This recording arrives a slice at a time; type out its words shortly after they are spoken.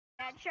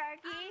Bad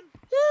Sharky.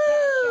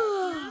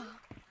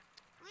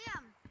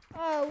 Liam.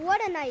 Oh,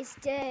 what a nice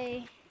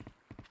day.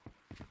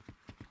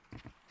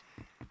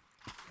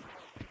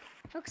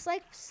 Looks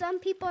like some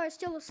people are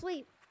still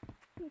asleep.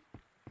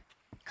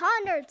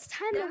 Connor, it's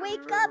time to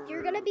wake up.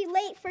 You're gonna be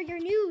late for your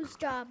news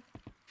job.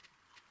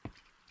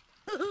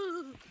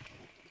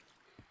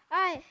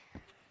 Alright.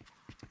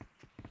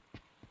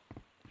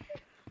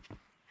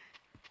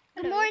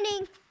 Good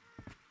morning.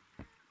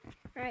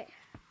 Alright.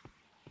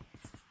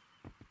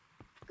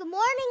 Good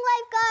morning,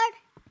 lifeguard.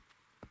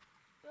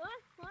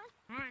 What?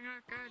 Oh my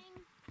God,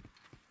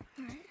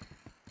 God.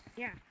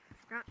 Yeah.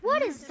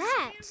 What is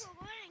that?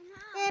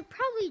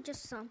 Probably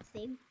just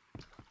something.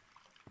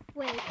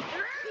 Wait.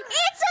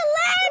 It's a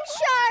land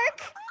shark!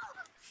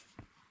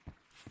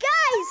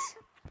 Guys!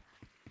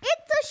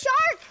 It's a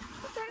shark!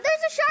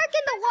 There's a shark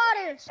in the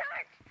water!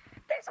 Shark!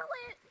 There's a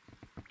land.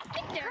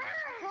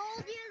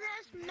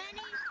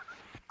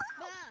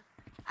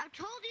 I've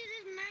told you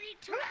this many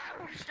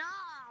times.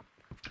 Stop.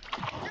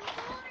 Good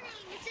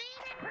morning. It's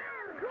evening.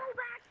 Go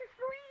back to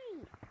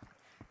sleep.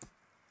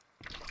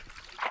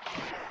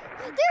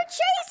 They're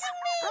chasing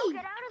Oh, me!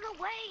 get out of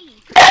the way.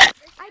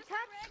 I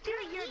touched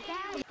your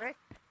dad.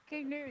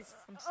 Breaking news.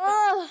 I'm stuck.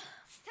 Oh,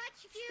 Touch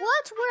you.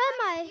 what? Where am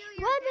I?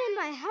 What am in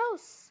my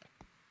house?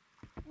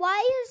 Why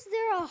is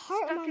there a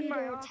heart Stuck in my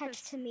monitor office.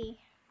 attached to me?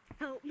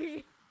 Help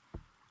me.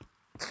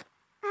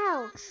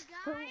 Ouch.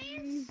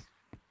 Guys.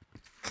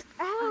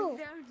 Ow.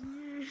 Down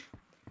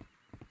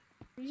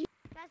here.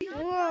 That's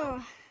not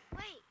Ugh.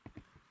 Wait.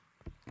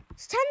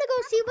 It's time to go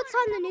see what's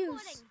on the Stop news.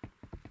 recording.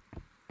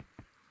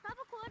 Stop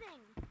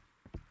recording.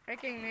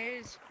 Breaking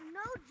news.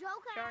 No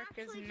joke. I Shark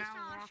is actually just now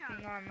saw a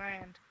walking shark. on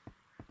land.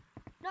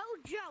 No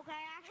joke.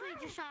 I actually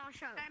just saw a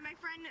shark. My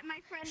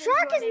friend.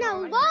 Shark is now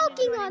running.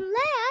 walking on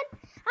land.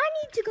 I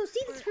need to go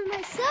see this for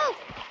myself.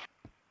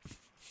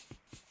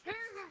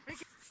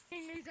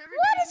 Breaking news.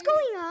 What is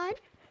going on?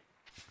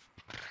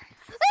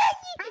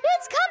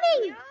 It's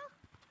coming!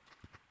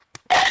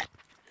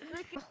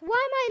 Why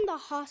am I in the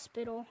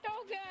hospital?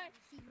 Okay.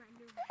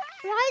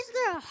 Why is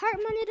there a heart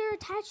monitor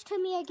attached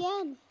to me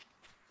again?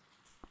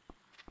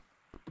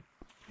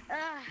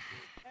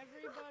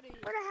 Everybody.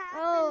 What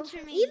happened Oh, to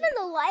me? even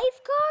the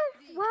lifeguard?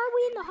 Why are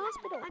we in the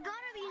hospital? I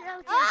gotta be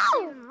able to Ow!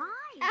 see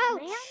live,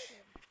 Ouch!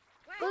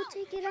 man. Go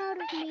take it out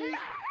of me.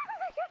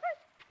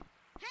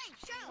 Hey,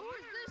 show.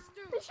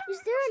 Is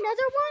there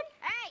another one?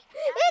 Hey.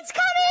 It's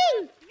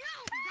coming! No,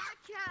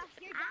 gotcha.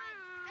 You're done.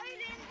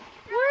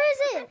 Where is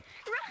it?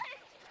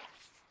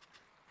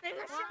 There's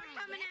a shark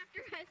coming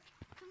after us.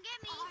 Come get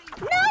me.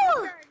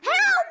 No!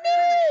 Help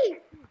me!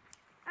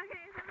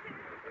 Okay.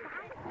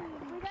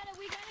 We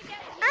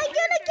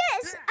gotta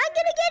get. I'm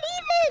gonna get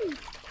even!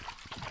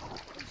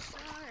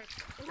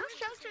 No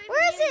sharks are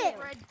Where is even it?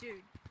 Red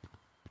dude.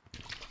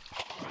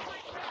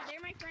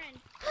 They're my friend.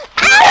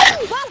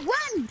 Ow! What?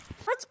 Run!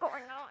 What's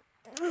going on?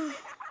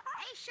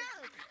 Hey, show.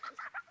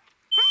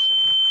 Hey,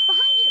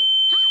 behind you.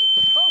 Hi.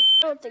 Oh,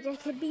 I don't think I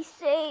could be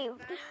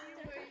saved.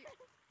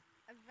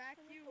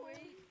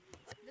 Evacuate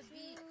the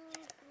beach.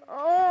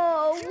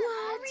 Oh, You're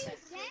what? already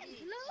dead,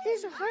 Blue.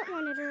 There's a heart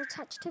monitor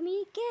attached to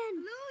me again.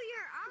 Blue,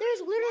 you're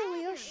There's already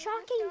literally dead. a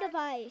shocking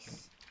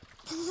device.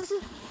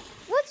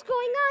 What's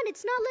going on?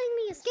 It's not letting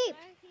me escape.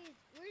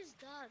 Where's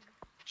Doug?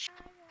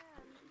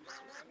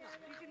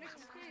 You can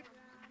escape.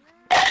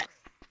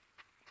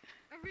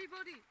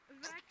 Everybody,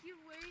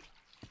 evacuate.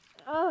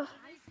 Oh,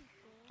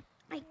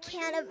 I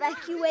can't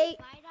evacuate.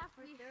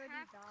 We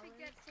have to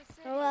get to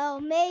city. Well,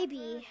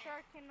 maybe.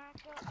 Shark cannot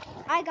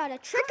go. I got a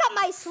trick up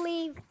my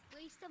sleeve.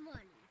 Waste of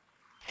money.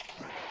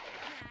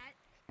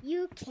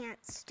 You can't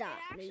stop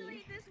me.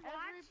 Actually, this watch,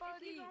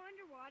 if you go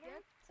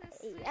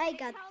underwater, I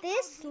got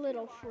this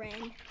little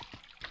friend.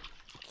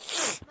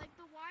 like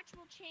the watch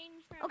will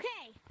change from.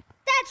 Okay.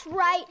 That's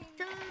right.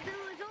 So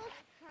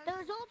the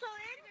results are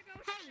in.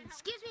 Hey,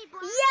 excuse me,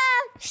 Blue.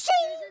 Yeah, There's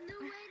a new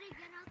way to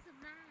get out the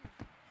map.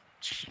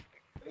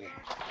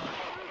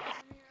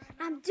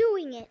 I'm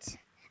doing it.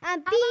 I'm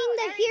being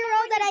the hero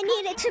that I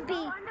needed to be.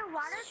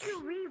 Underwater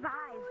to revive.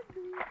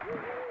 I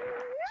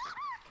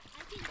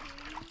can hear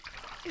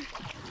you.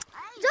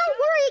 Hey, Don't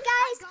worry,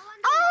 guys.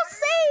 I'll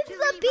save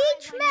the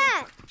beach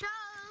mat.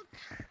 Joke.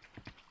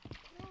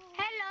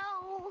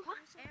 Hello.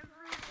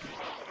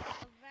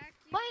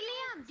 Wait,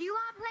 Liam, do you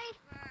want to play?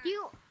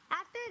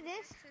 After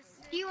this,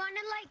 do you want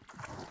to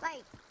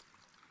like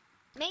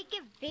make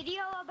a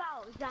video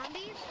about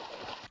zombies?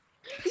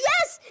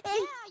 Yes,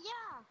 and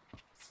Yeah.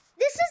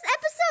 this is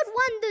episode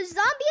 1. The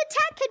zombie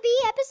attack could be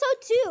episode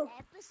 2.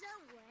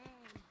 Episode 1.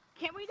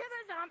 Can we do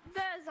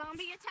the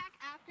zombie attack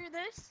after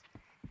this?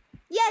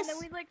 Yes. And then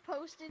we like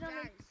post it on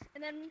it,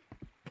 and then.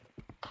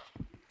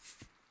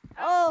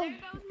 Oh, There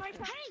goes my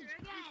picture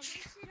again.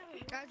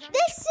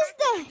 this is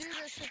the Do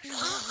this if you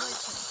have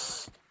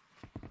license.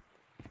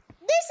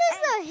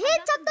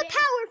 hit of the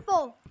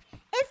powerful.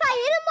 If I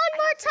hit him one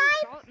more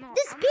time,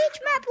 this beach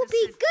map will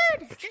be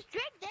good. Just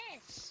drink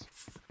this.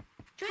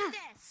 Drink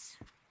this.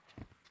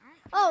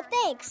 Oh,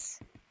 thanks.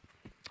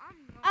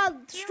 A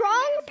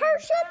strong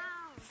person?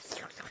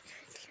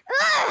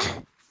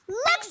 Ugh.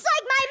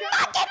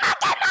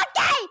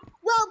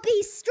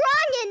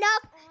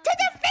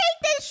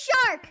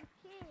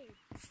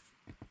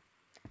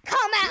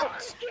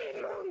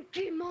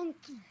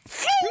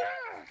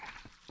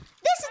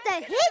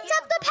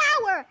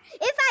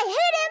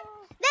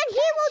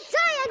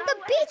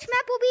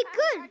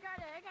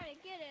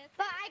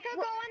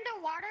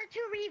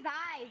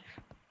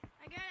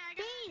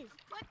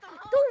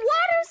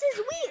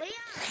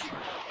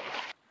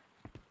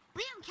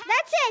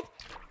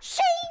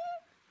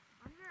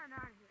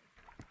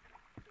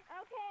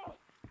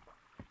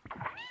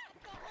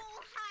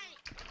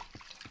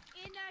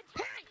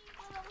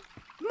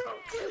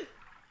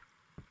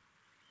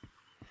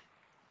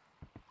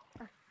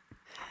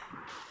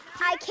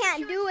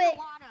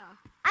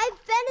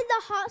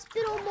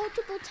 hospital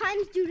multiple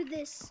times due to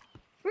this.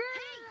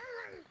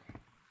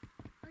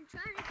 I'm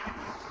trying to.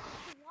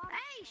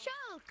 Hey,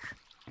 Shulk!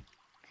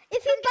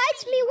 If he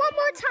bites me one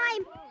more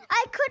time,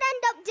 I could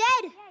end up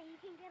dead. Yeah, you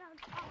can get on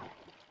top.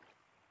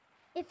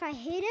 If I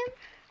hit him,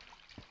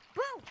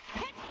 Boo!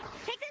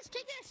 Take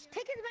this!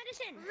 Take his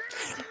medicine!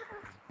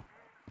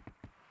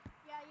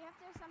 Yeah, you have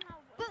to somehow.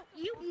 Boo,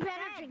 you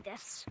better drink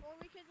this. Or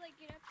we could like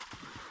get up.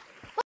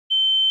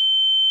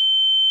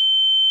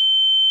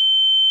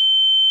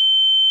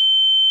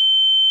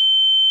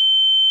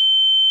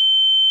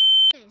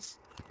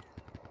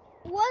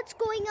 what's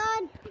going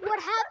on? What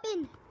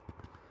happened?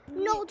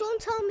 No,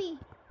 don't tell me.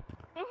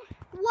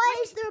 Why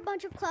is there a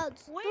bunch of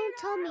clouds? Don't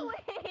tell me.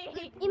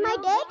 Am I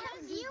dead?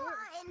 Because you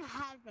are in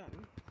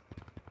heaven.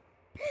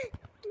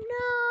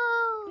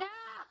 No.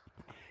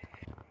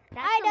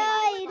 That's I a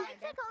died.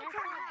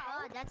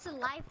 lifeguard. That's a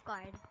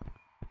lifeguard.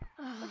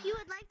 If you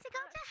would like to go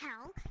to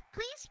hell,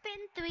 please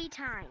spin 3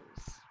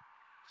 times.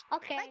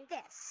 Okay. Like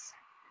this.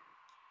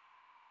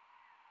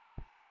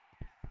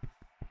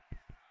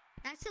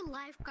 That's a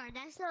lifeguard.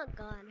 That's not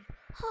God.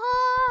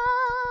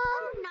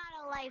 I'm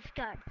not a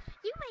lifeguard.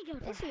 You may go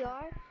to Yes, hell. you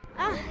are.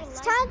 It's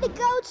time to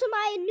go to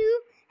my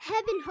new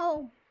heaven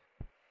home.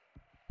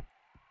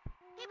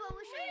 Hey, but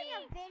we're shooting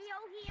a video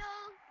here.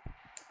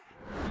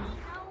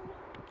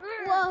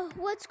 Whoa,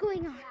 what's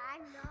going on? Yeah, I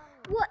know.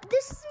 What?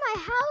 This is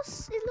my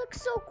house. It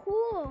looks so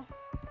cool.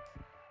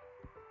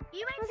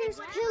 You might Oh, say there's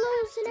what?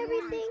 pillows and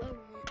everything.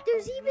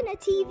 There's even a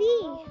TV.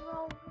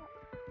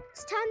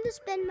 It's time to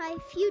spend my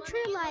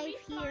future life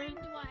here.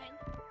 Find what?